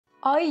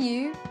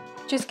IU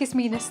just gives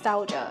me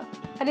nostalgia.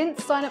 I didn't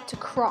sign up to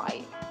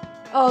cry.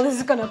 Oh, this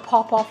is gonna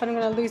pop off and I'm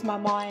gonna lose my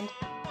mind.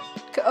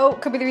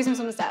 Could be the reason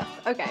someone's deaf.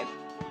 Okay.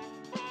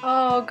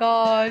 Oh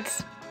god.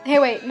 Hey,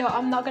 wait, no,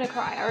 I'm not gonna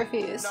cry. I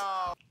refuse.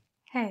 No.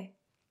 Hey,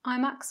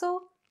 I'm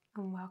Axel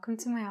and welcome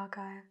to my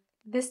archive.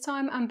 This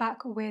time I'm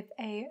back with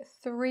a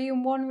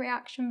 3-in-1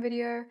 reaction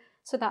video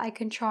so that I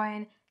can try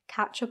and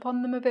catch up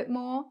on them a bit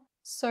more.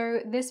 So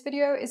this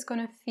video is going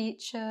to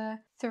feature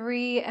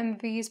 3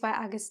 MVs by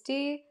Agust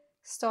D,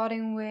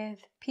 starting with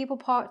People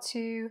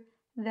Pt.2,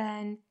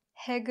 then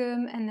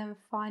Haegeum, and then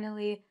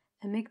finally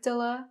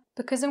AMYGDALA.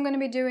 Because I'm going to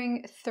be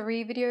doing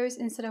 3 videos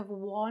instead of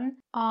 1,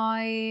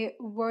 I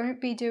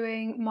won't be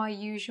doing my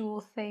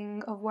usual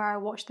thing of where I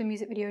watch the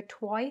music video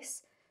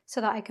twice so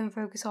that I can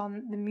focus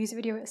on the music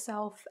video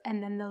itself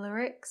and then the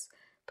lyrics,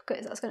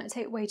 because that's going to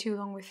take way too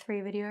long with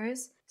 3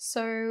 videos.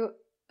 So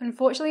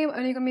unfortunately, I'm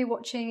only going to be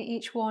watching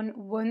each one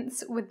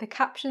once with the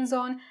captions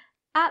on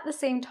at the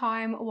same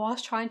time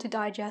whilst trying to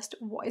digest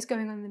what is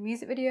going on in the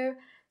music video.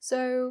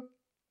 So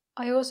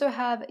I also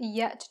have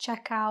yet to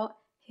check out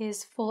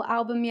his full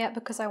album yet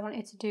because I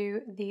wanted to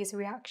do these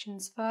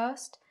reactions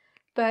first.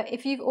 But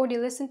if you've already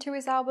listened to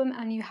his album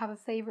and you have a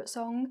favourite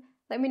song,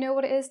 let me know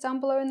what it is down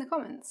below in the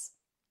comments.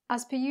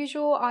 As per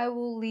usual, I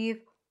will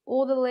leave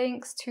all the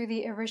links to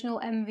the original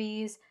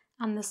MVs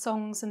and the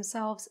songs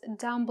themselves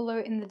down below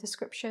in the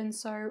description,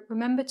 so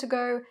remember to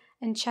go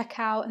and check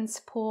out and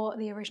support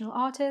the original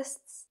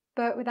artists.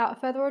 But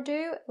without further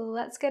ado,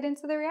 let's get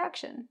into the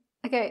reaction.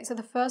 Okay, so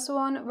the first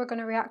one we're going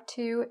to react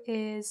to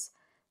is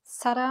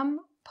Haegeum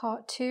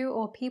Part 2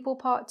 or People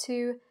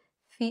Pt.2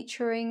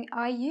 featuring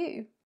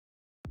IU.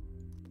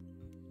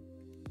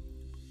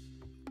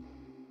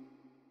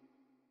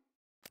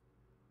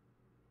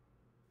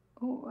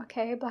 Oh,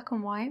 okay, black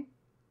and white.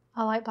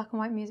 I like black and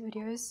white music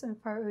videos and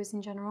photos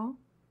in general.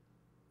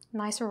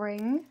 Nice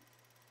ring.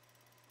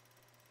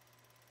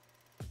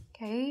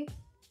 Okay,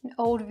 an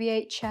old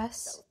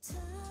VHS.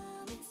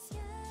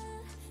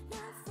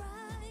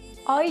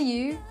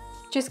 IU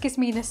just gives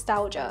me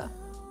nostalgia.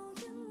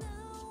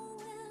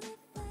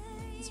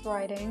 His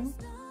writing.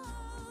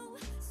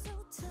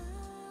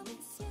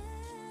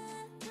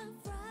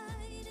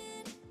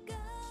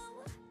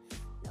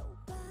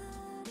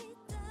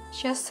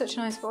 She has such a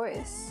nice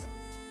voice.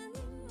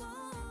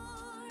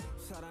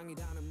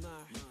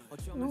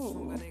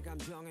 Ooh.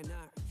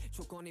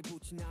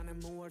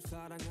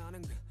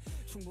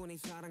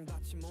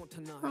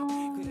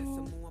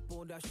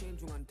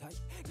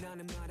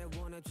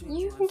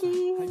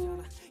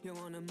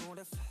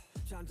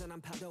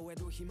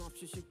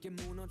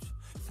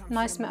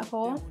 Nice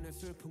metaphor.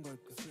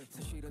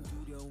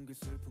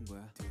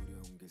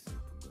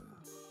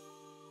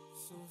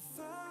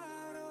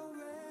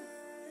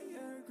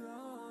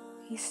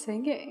 He's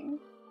singing.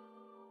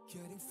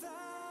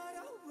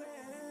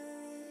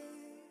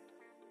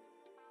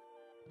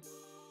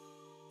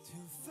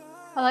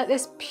 I like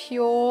this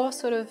pure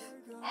sort of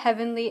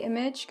heavenly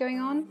image going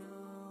on.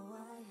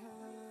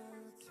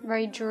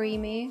 Very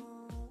dreamy.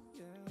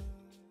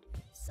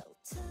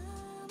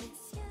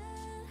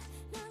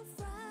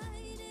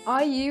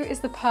 IU is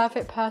the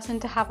perfect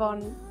person to have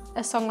on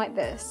a song like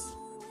this.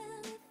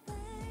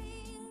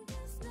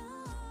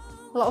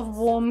 A lot of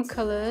warm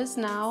colours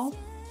now.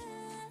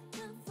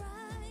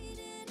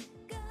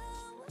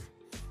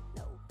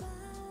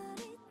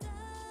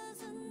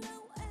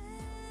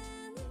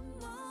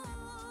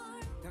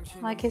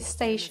 Like his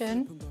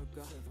station.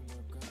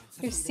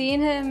 We've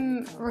seen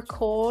him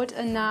record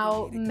and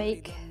now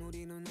make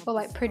or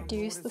like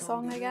produce the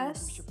song, I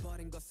guess.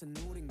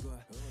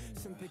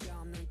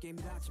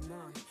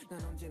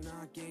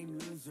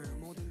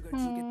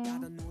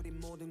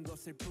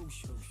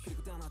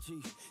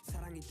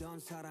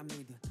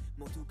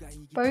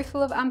 Both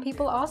love and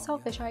people are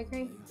selfish, I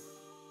agree.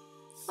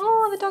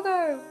 Oh, the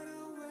doggo!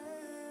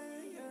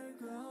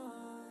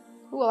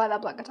 Ooh, I like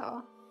that black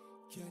guitar.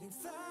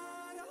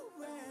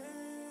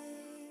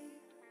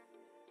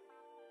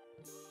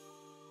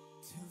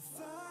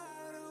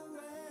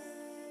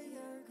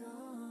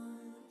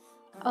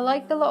 I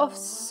like the lot of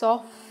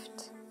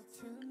soft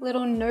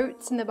little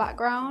notes in the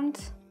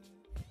background.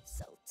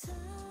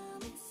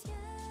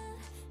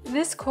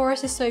 This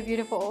chorus is so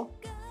beautiful.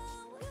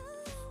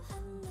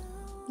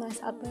 Nice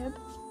ad-lib.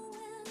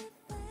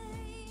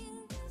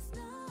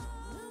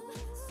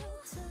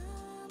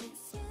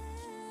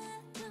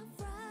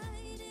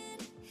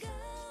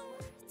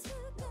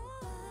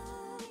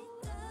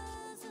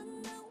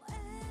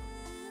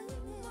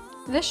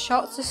 This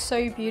shot's just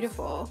so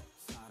beautiful.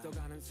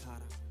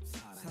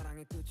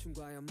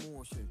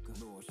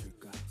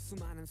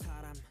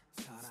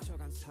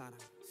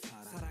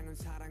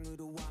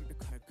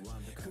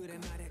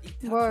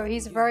 Whoa,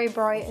 he's very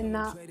bright in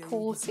that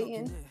pool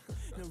scene.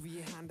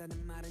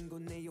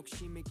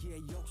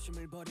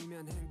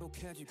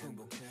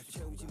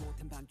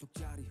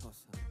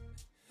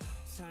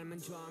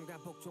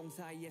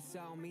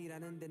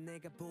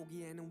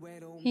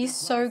 He's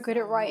so good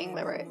at writing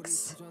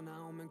lyrics.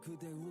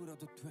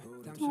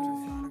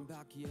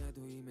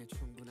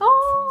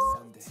 Oh.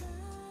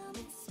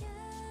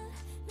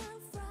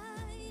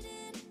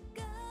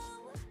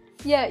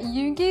 Yeah,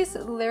 Yoongi's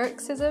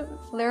lyricism.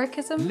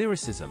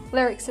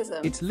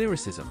 It's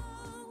lyricism.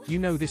 You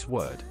know this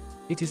word.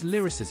 It is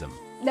lyricism.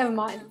 Never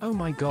mind. Oh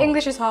my god.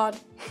 English is hard.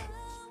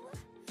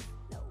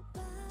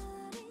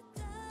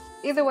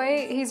 Either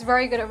way, he's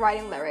very good at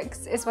writing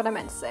lyrics, is what I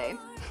meant to say.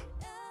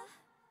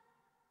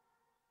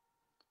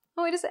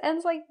 Oh, it just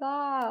ends like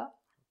that.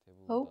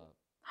 Oh.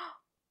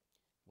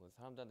 뭐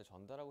사람들한테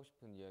전달하고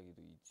싶은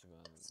이야기도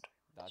있지만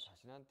나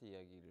자신한테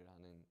이야기를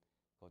하는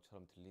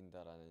것처럼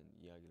들린다라는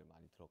이야기를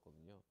많이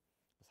들었거든요.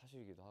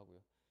 사실이기도 하고요.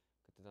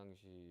 그때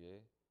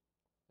당시에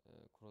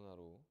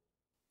코로나로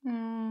여러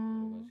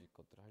가지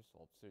것들을 할 수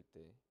없을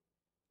때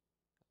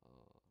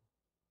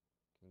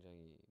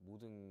굉장히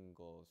모든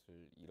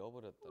것을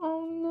잃어버렸다는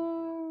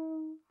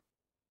생각을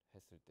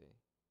했을 때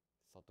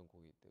썼던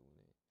곡이기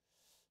때문에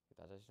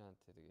나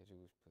자신한테 되게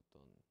해주고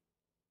싶었던.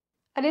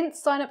 I didn't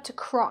sign up to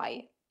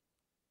cry.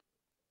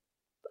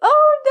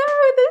 Oh no,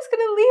 they're just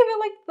gonna leave it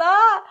like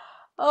that.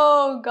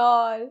 Oh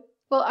god.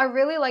 Well, I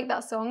really like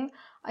that song.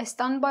 I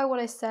stand by what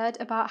I said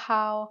about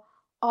how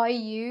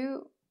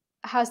IU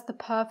has the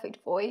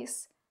perfect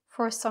voice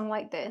for a song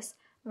like this.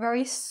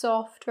 Very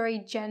soft, very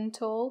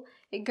gentle.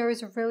 It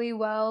goes really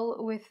well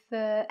with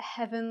the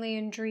heavenly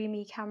and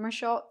dreamy camera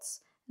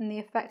shots and the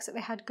effects that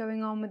they had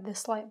going on with the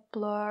slight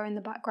blur in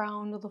the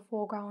background or the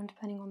foreground,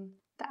 depending on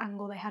the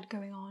angle they had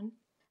going on.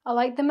 I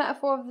like the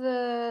metaphor of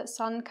the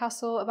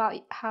sandcastle about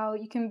how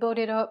you can build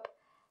it up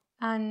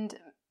and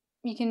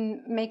you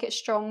can make it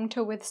strong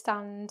to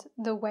withstand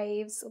the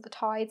waves or the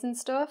tides and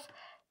stuff,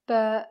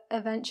 but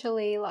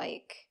eventually,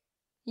 like,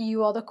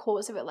 you are the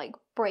cause of it, like,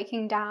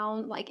 breaking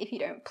down. Like, if you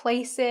don't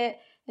place it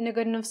in a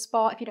good enough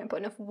spot, if you don't put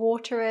enough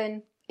water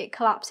in, it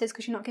collapses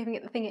because you're not giving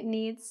it the thing it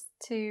needs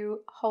to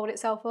hold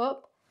itself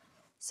up.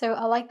 So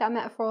I like that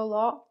metaphor a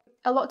lot.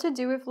 A lot to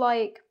do with,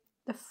 like,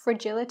 the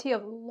fragility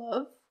of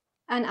love.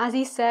 And as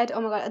he said, oh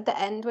my god, at the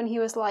end when he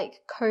was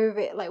like,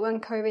 COVID, like when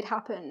COVID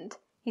happened,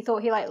 he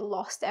thought he like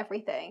lost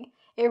everything.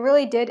 It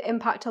really did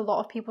impact a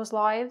lot of people's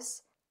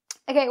lives.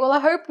 Okay, well, I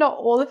hope not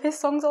all of his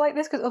songs are like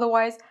this, because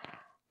otherwise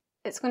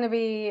it's going to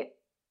be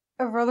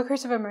a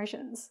rollercoaster of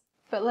emotions.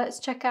 But let's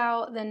check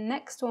out the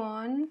next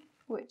one,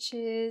 which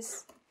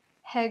is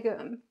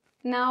Haegeum.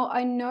 Now,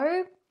 I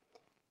know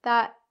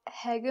that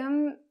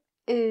Haegeum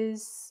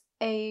is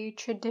a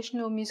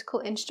traditional musical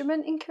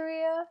instrument in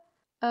Korea,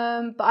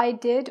 but I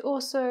did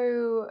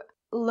also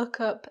look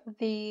up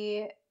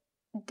the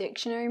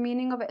dictionary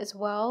meaning of it as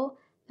well,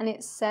 and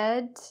it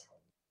said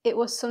it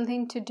was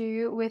something to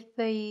do with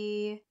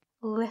the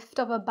lift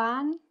of a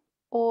ban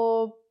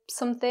or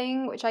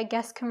something, which I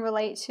guess can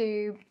relate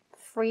to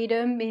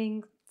freedom,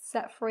 being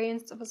set free and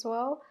stuff as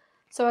well.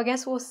 So I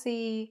guess we'll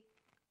see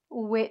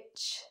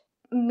which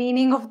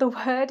meaning of the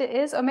word it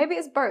is, or maybe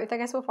it's both. I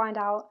guess we'll find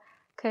out,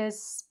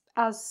 because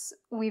as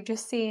we've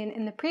just seen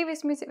in the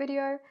previous music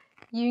video,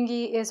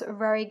 Yoongi is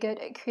very good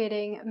at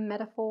creating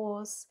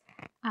metaphors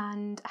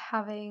and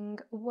having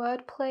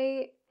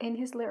wordplay in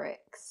his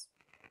lyrics.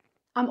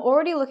 I'm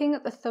already looking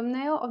at the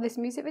thumbnail of this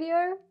music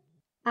video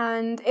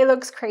and it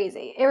looks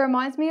crazy. It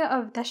reminds me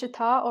of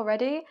Deshita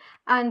already,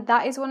 and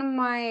that is one of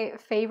my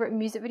favourite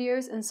music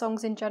videos and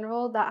songs in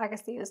general that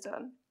Agust D has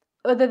done.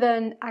 Other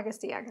than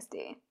Agust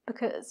D,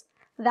 because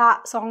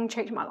that song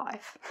changed my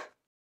life.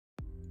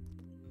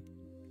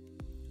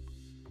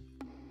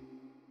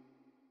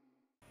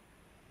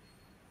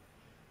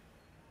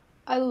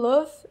 I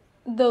love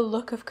the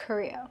look of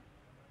Korea.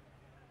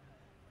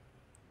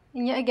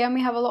 And yet again,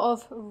 we have a lot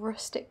of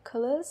rustic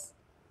colours.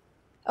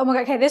 Oh my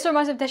god, okay, this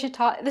reminds me of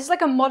Deshita. This is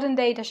like a modern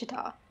day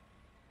Deshita.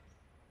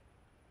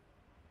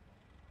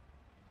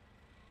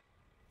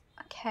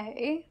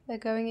 Okay, they're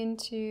going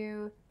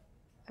into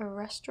a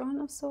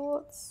restaurant of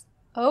sorts.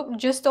 Oh,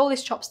 just stole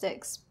his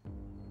chopsticks.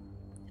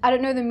 I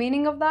don't know the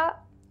meaning of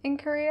that in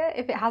Korea,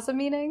 if it has a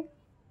meaning.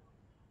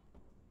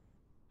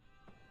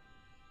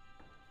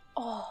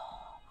 Oh,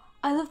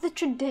 I love the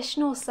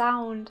traditional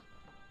sound.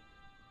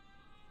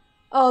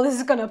 Oh, this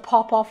is gonna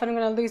pop off and I'm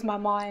gonna lose my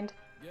mind.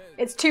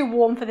 It's too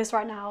warm for this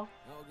right now.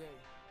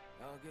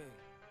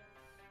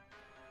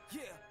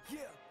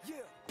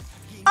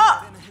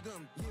 Ah!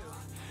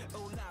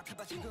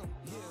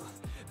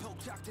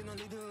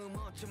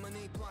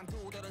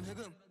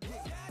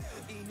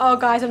 Oh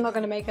guys, I'm not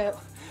gonna make it.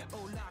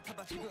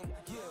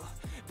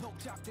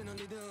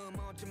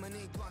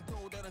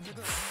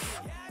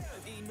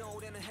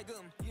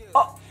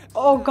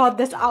 Oh god,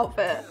 this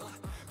outfit.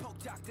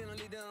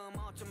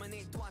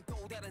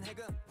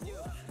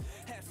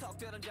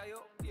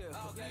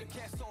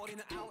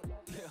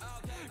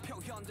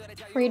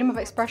 Freedom of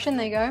expression,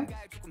 there you go.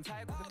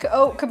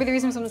 Oh, could be the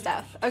reason for someone's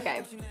death.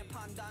 Okay.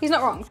 He's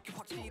not wrong.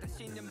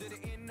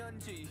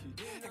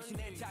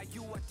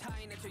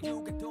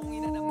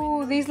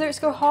 Ooh, these lyrics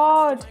go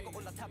hard.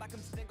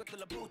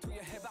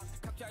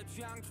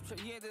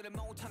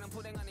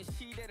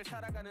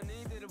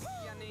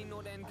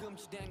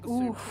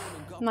 Ooh,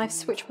 nice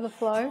switch for the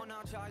flow.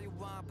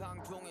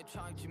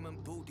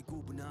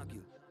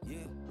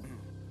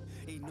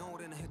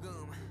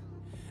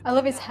 I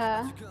love his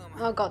hair.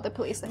 Oh god, the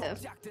police are here.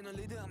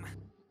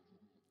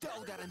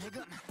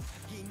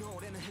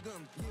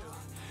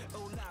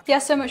 He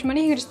has so much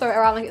money, he can just throw it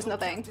around like it's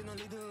nothing.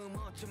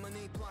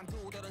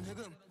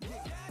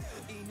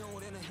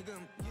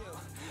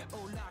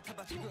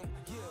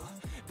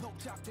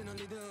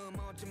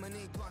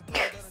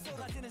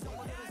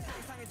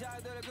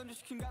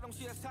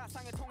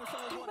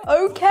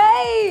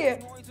 Okay!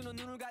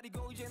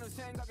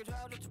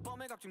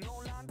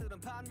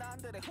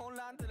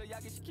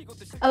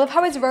 I love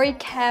how it's very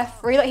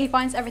carefree, like he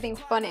finds everything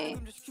funny.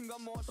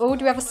 Oh,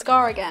 do we have a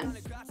scar again?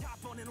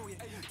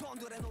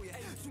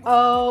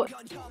 Oh.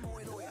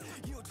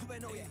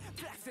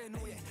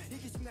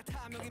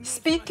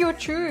 Speak your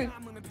truth.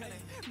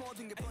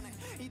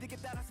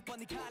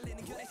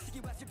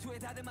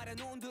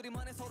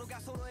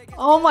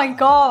 Oh my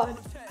god.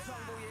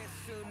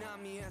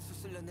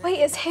 Wait,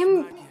 it's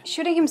him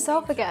shooting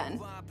himself again.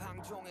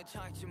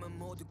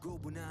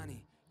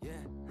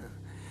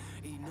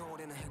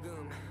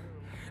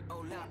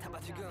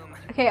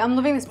 Okay, I'm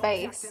loving this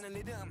bass. Is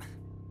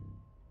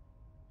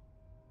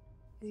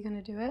he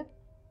gonna do it?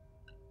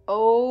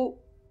 Oh.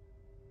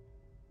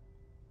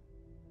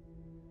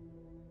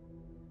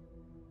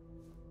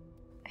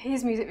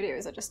 His music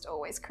videos are just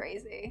always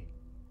crazy.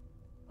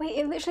 Wait,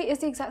 it literally is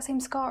the exact same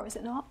scar, is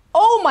it not?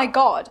 Oh my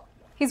god!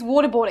 He's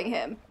waterboarding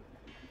him.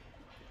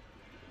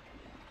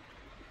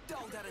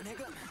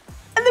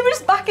 And then we're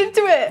just back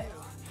into it!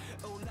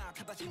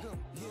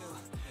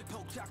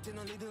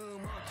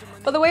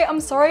 By the way, I'm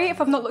sorry if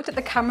I've not looked at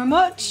the camera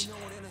much.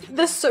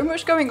 There's so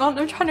much going on,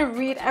 I'm trying to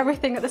read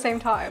everything at the same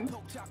time.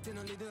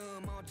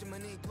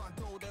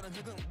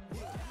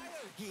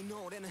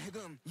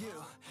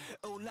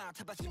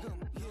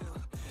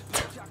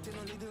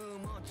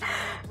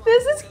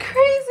 This is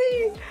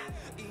crazy!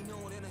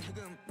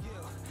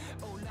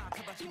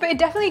 But it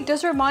definitely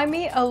does remind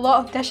me a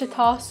lot of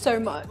Deshitar so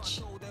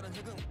much.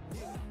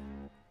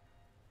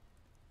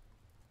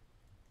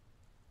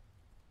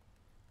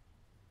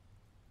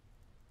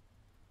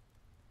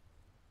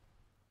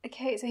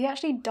 Okay, so he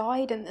actually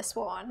died in this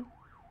one.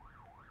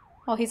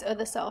 While his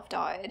other self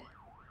died.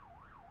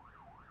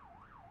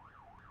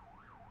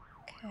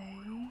 Okay,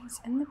 he's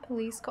in the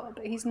police car,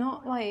 but he's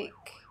not like...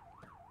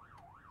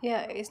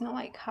 Yeah, he's not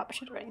like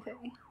captured or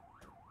anything.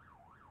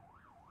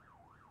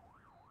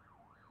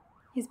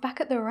 He's back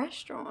at the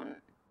restaurant.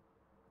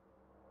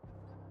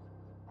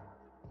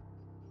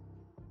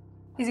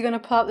 Is he gonna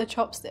pull out the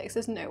chopsticks?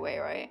 There's no way,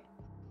 right?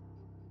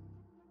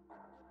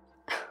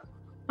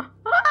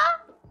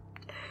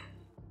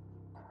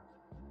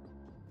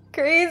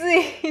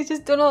 Crazy! He's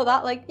just done all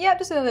that, like, yeah,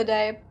 just another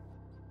day.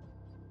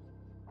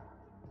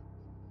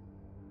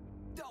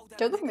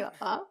 Don't look at me like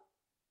that.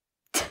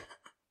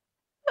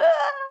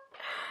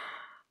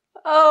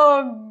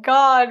 Oh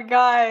god,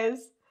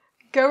 guys.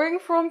 Going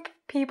from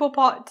People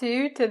Part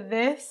 2 to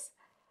this.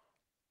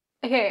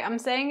 Okay, I'm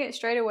saying it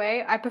straight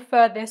away. I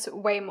prefer this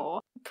way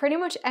more. Pretty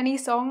much any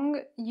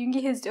song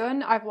Yoongi has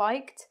done, I've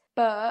liked.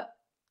 But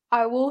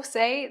I will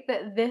say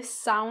that this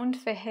sound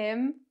for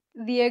him,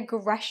 the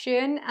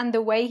aggression and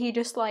the way he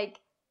just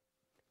like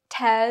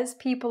tears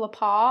people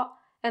apart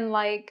and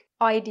like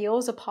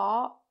ideals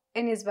apart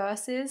in his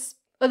verses,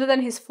 other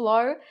than his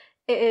flow,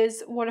 it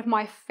is one of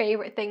my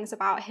favorite things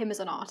about him as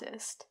an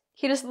artist.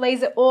 He just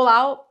lays it all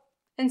out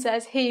and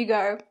says, here you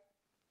go.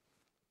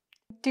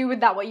 Do with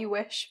that what you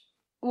wish.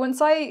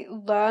 Once I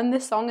learn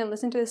this song and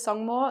listen to this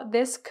song more,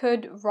 this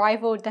could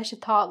rival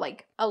Deshitar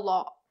like a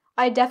lot.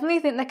 I definitely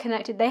think they're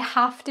connected. They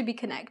have to be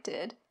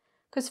connected.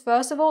 Because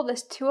first of all,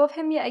 there's two of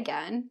him yet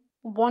again.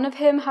 One of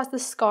him has the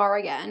scar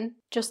again,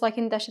 just like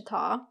in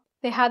Deshitar.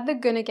 They had the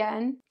gun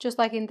again, just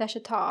like in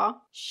Deshitar,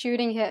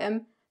 shooting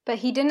him. But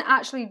he didn't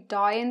actually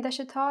die in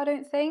Deshitar, I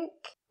don't think.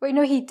 Wait,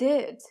 no, he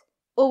did.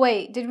 Oh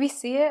wait, did we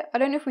see it? I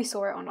don't know if we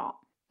saw it or not.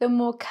 The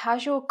more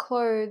casual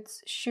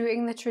clothes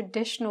shooting the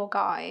traditional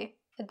guy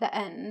at the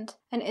end.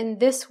 And in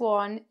this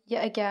one,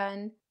 yet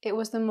again, it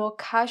was the more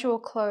casual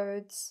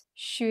clothes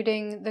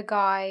shooting the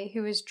guy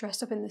who was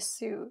dressed up in the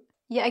suit.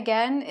 Yet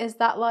again, is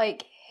that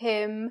like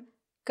him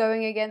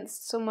going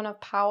against someone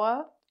of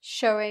power?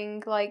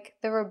 Showing like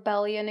the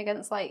rebellion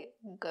against like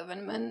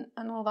government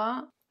and all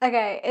that?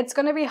 Okay, it's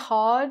gonna be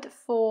hard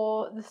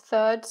for the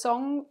third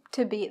song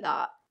to beat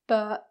that,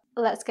 but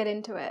let's get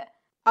into it.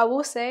 I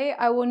will say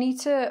I will need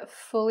to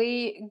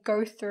fully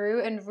go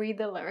through and read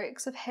the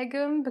lyrics of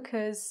Haegeum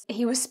because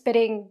he was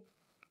spitting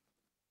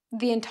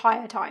the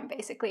entire time,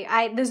 basically.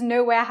 There's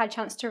no way I had a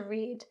chance to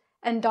read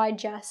and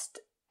digest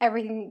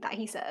everything that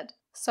he said.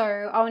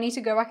 So I'll need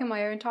to go back in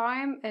my own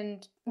time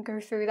and go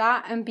through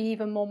that and be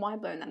even more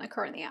mind blown than I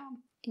currently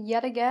am.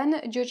 Yet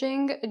again,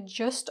 judging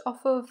just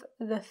off of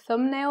the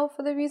thumbnail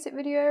for the music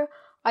video,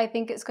 I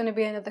think it's going to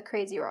be another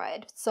crazy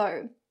ride.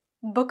 So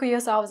buckle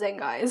yourselves in,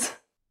 guys.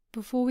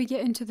 Before we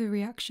get into the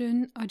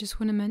reaction, I just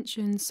want to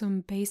mention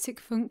some basic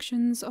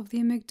functions of the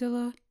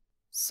amygdala.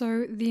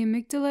 So the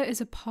amygdala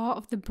is a part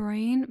of the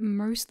brain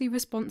mostly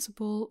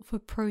responsible for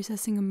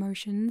processing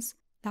emotions.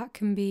 That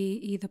can be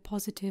either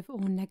positive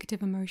or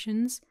negative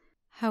emotions.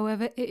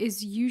 However, it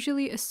is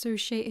usually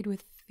associated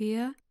with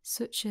fear,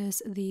 such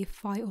as the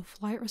fight or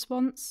flight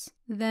response.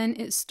 Then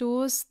it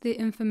stores the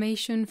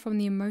information from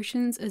the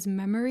emotions as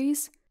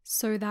memories,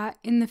 so that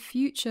in the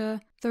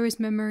future, those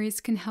memories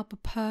can help a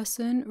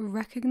person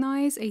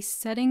recognize a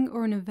setting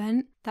or an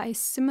event that is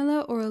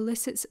similar or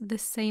elicits the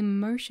same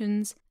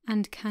emotions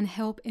and can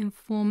help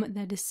inform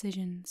their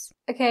decisions.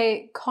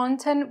 Okay,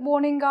 content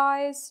warning,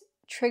 guys.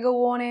 Trigger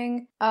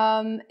warning.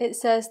 It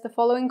says the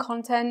following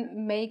content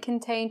may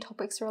contain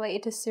topics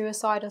related to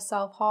suicide or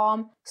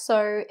self-harm.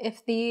 So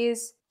if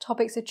these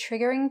topics are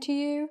triggering to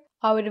you,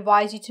 I would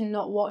advise you to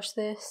not watch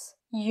this.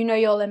 You know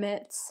your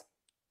limits.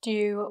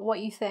 Do what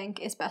you think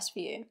is best for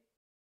you.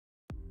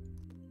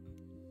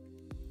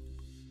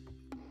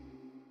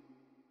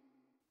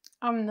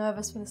 I'm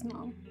nervous for this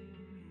now.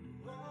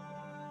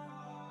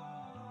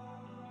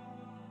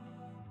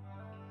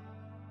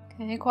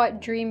 Okay,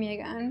 quite dreamy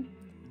again.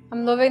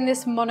 I'm loving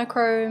this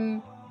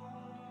monochrome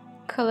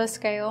colour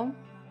scale.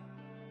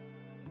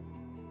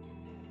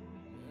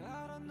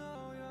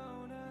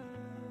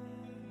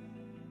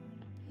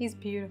 He's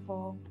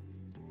beautiful.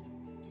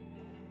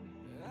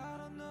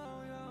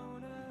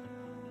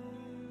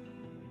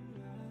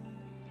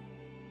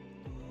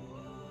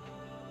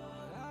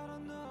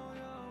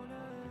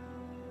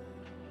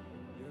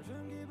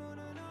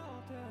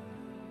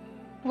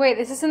 Wait,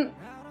 this isn't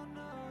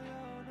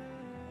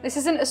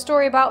a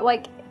story about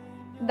like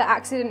the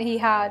accident he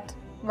had,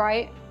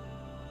 right?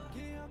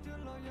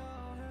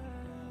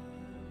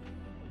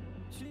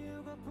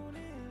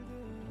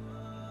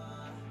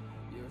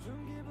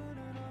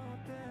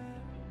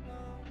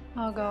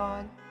 Oh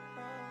god.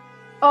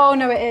 Oh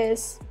no, it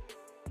is.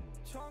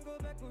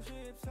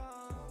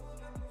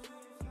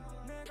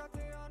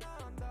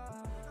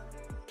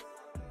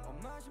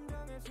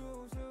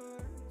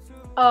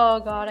 Oh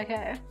god,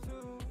 okay.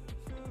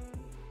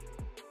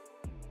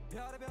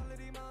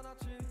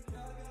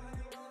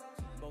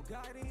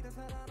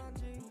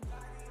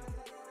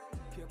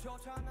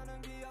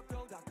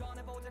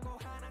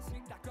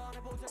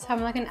 It's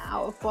having like an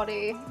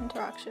out-of-body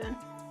interaction.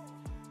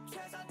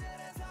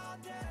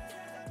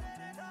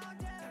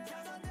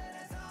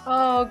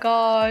 Oh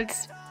god.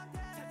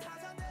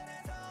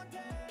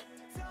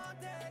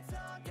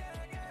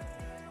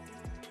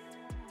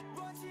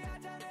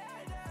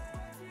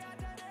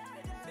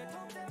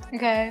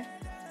 Okay.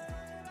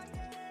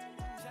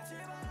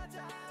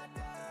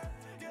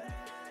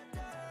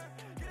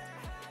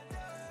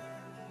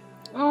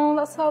 Oh,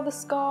 that's how the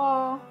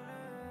scar.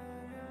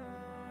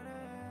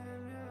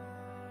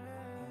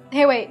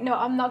 Hey, wait, no,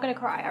 I'm not gonna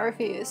cry. I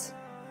refuse.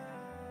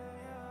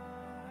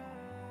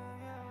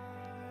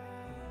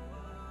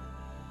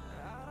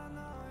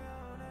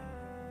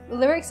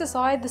 Lyrics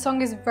aside, the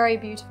song is very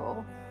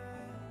beautiful.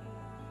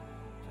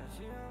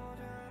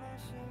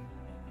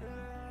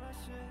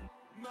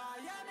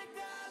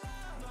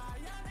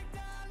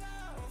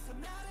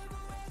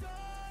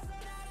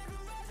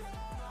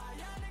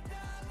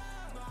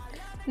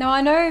 Now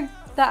I know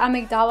that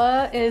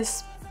amygdala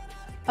is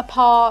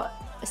a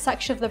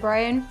section of the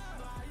brain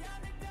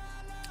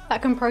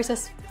that can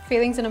process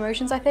feelings and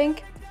emotions, I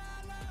think.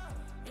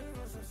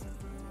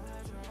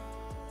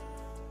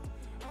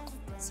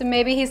 So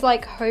maybe he's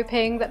like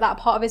hoping that that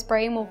part of his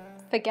brain will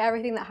forget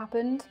everything that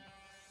happened,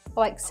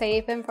 or like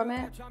save him from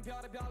it.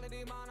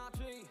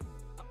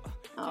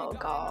 Oh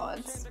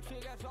god.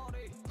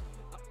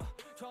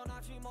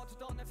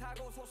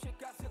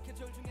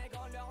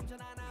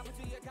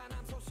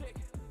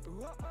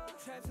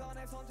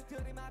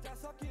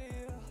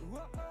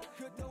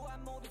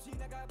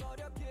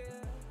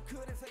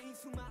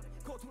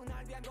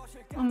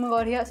 Oh my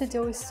god, he had to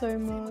deal with so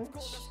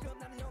much.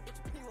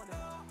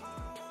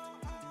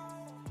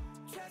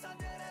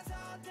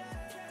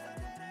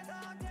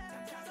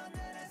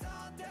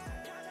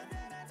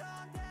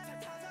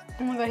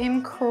 Oh my god,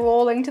 him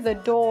crawling to the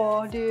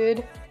door,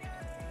 dude.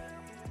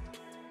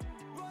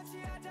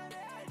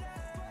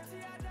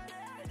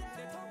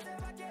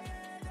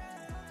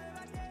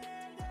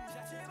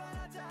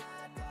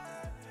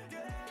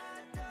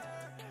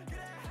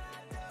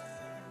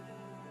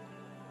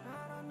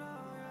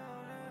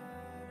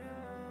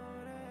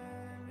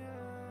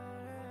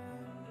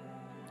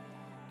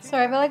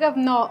 Sorry, I feel like I've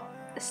not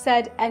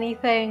said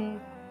anything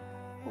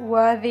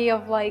worthy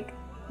of like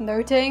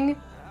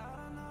noting,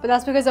 but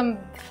that's because I'm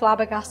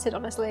flabbergasted,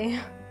 honestly.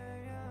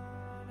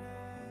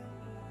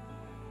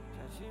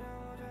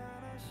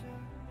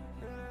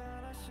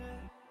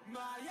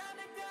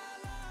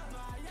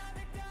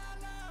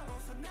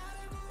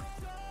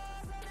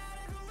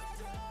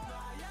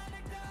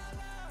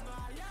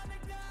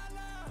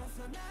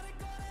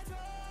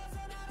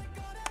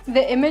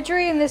 The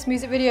imagery in this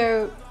music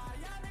video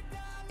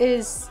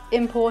is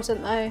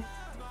important though,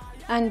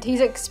 and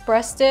he's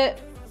expressed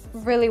it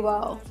really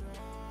well.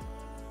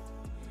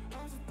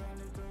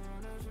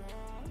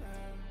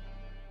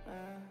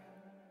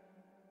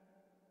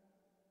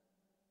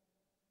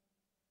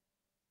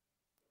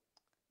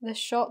 The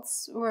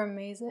shots were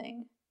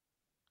amazing.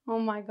 Oh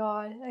my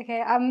god.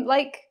 Okay, I'm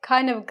like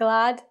kind of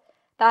glad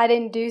that I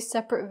didn't do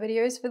separate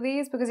videos for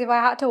these, because if I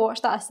had to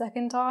watch that a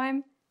second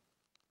time,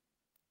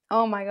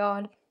 Oh my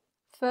god.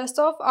 First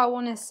off, I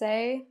want to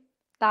say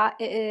that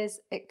it is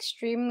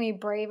extremely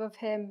brave of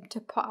him to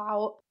put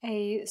out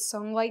a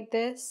song like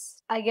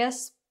this. I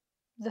guess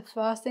the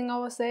first thing I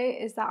will say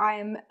is that I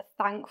am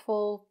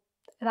thankful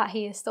that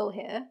he is still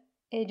here.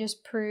 It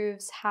just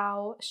proves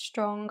how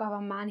strong of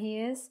a man he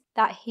is,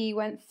 that he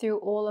went through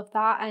all of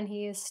that and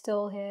he is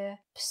still here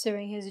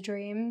pursuing his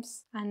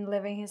dreams and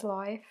living his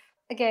life.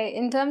 Okay,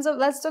 in terms of,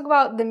 let's talk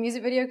about the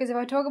music video, because if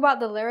I talk about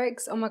the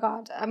lyrics, oh my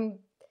god,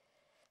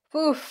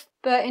 oof.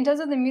 But in terms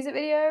of the music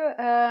video,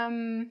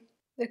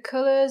 the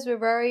colours were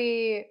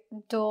very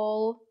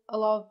dull, a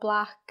lot of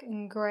black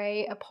and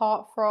grey,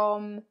 apart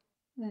from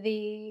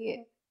the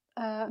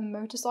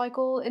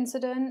motorcycle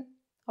incident.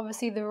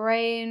 Obviously the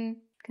rain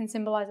can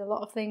symbolise a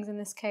lot of things in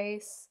this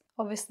case.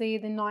 Obviously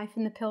the knife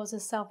and the pills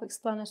is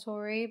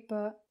self-explanatory,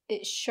 but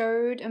it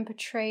showed and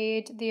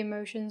portrayed the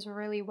emotions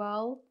really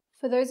well.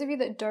 For those of you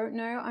that don't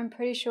know, I'm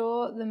pretty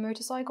sure the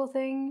motorcycle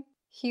thing,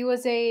 he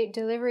was a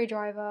delivery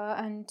driver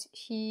and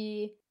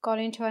he got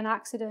into an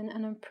accident,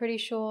 and I'm pretty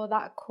sure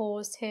that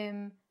caused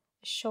him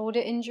a shoulder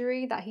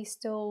injury that he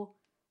still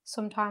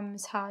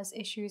sometimes has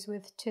issues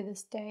with to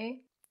this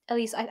day. At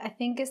least I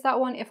think it's that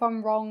one. If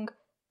I'm wrong,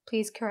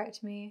 please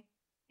correct me.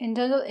 In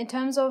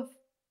terms of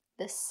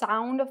the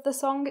sound of the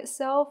song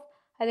itself,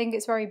 I think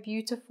it's very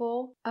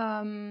beautiful.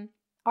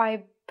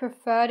 I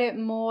preferred it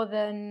more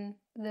than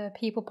the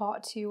People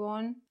Part 2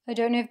 one. I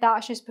don't know if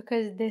that's just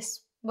because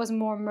this was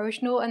more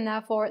emotional and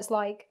therefore it's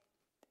like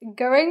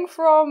going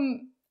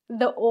from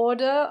the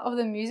order of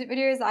the music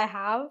videos I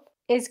have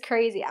is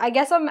crazy. I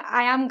guess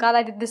I am glad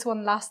I did this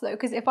one last though,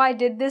 because if I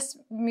did this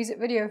music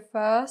video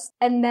first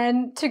and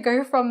then to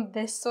go from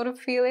this sort of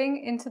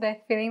feeling into the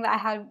feeling that I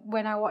had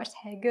when I watched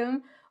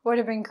Haegeum would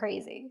have been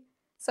crazy.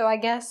 So I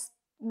guess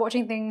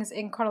watching things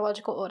in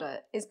chronological order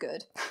is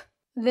good.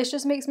 This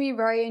just makes me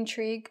very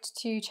intrigued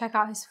to check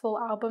out his full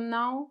album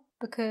now,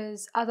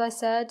 because as I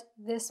said,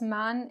 this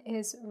man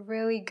is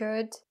really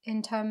good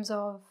in terms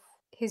of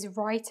his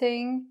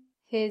writing,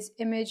 his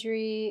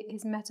imagery,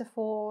 his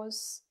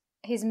metaphors,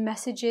 his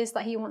messages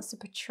that he wants to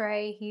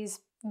portray.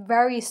 He's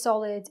very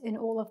solid in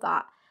all of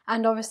that.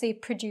 And obviously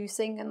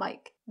producing and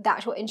like the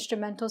actual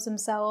instrumentals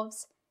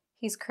themselves,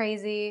 he's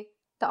crazy.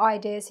 The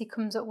ideas he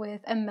comes up with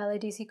and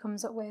melodies he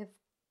comes up with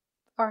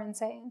are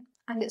insane.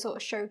 And it's sort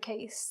of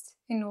showcased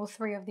in all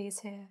three of these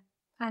here.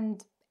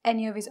 And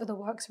any of his other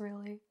works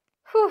really.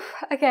 Whew,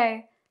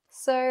 okay.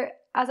 So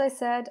as I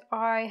said,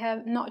 I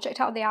have not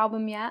checked out the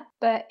album yet,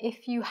 but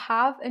if you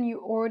have and you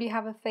already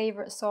have a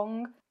favourite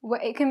song,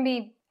 it can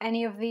be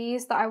any of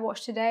these that I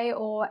watched today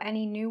or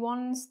any new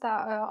ones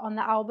that are on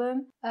the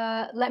album,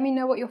 let me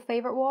know what your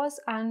favourite was,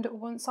 and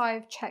once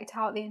I've checked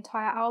out the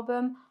entire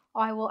album,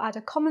 I will add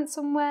a comment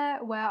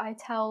somewhere where I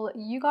tell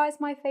you guys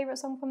my favourite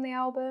song from the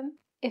album.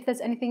 If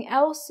there's anything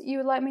else you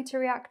would like me to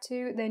react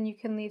to, then you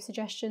can leave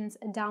suggestions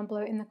down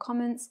below in the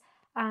comments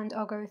and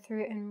I'll go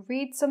through and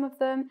read some of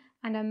them,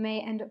 and I may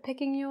end up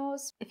picking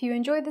yours. If you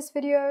enjoyed this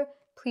video,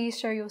 please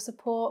show your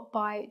support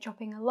by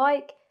dropping a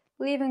like,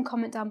 leaving a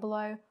comment down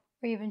below,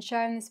 or even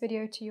sharing this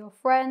video to your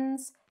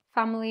friends,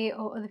 family,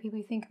 or other people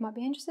you think might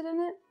be interested in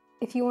it.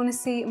 If you want to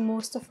see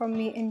more stuff from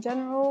me in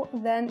general,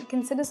 then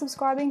consider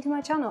subscribing to my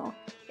channel.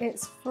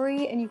 It's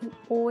free and you can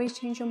always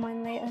change your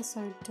mind later,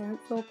 so don't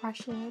feel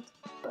pressured.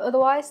 But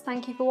otherwise,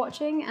 thank you for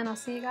watching and I'll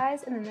see you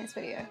guys in the next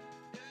video.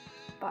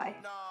 Bye.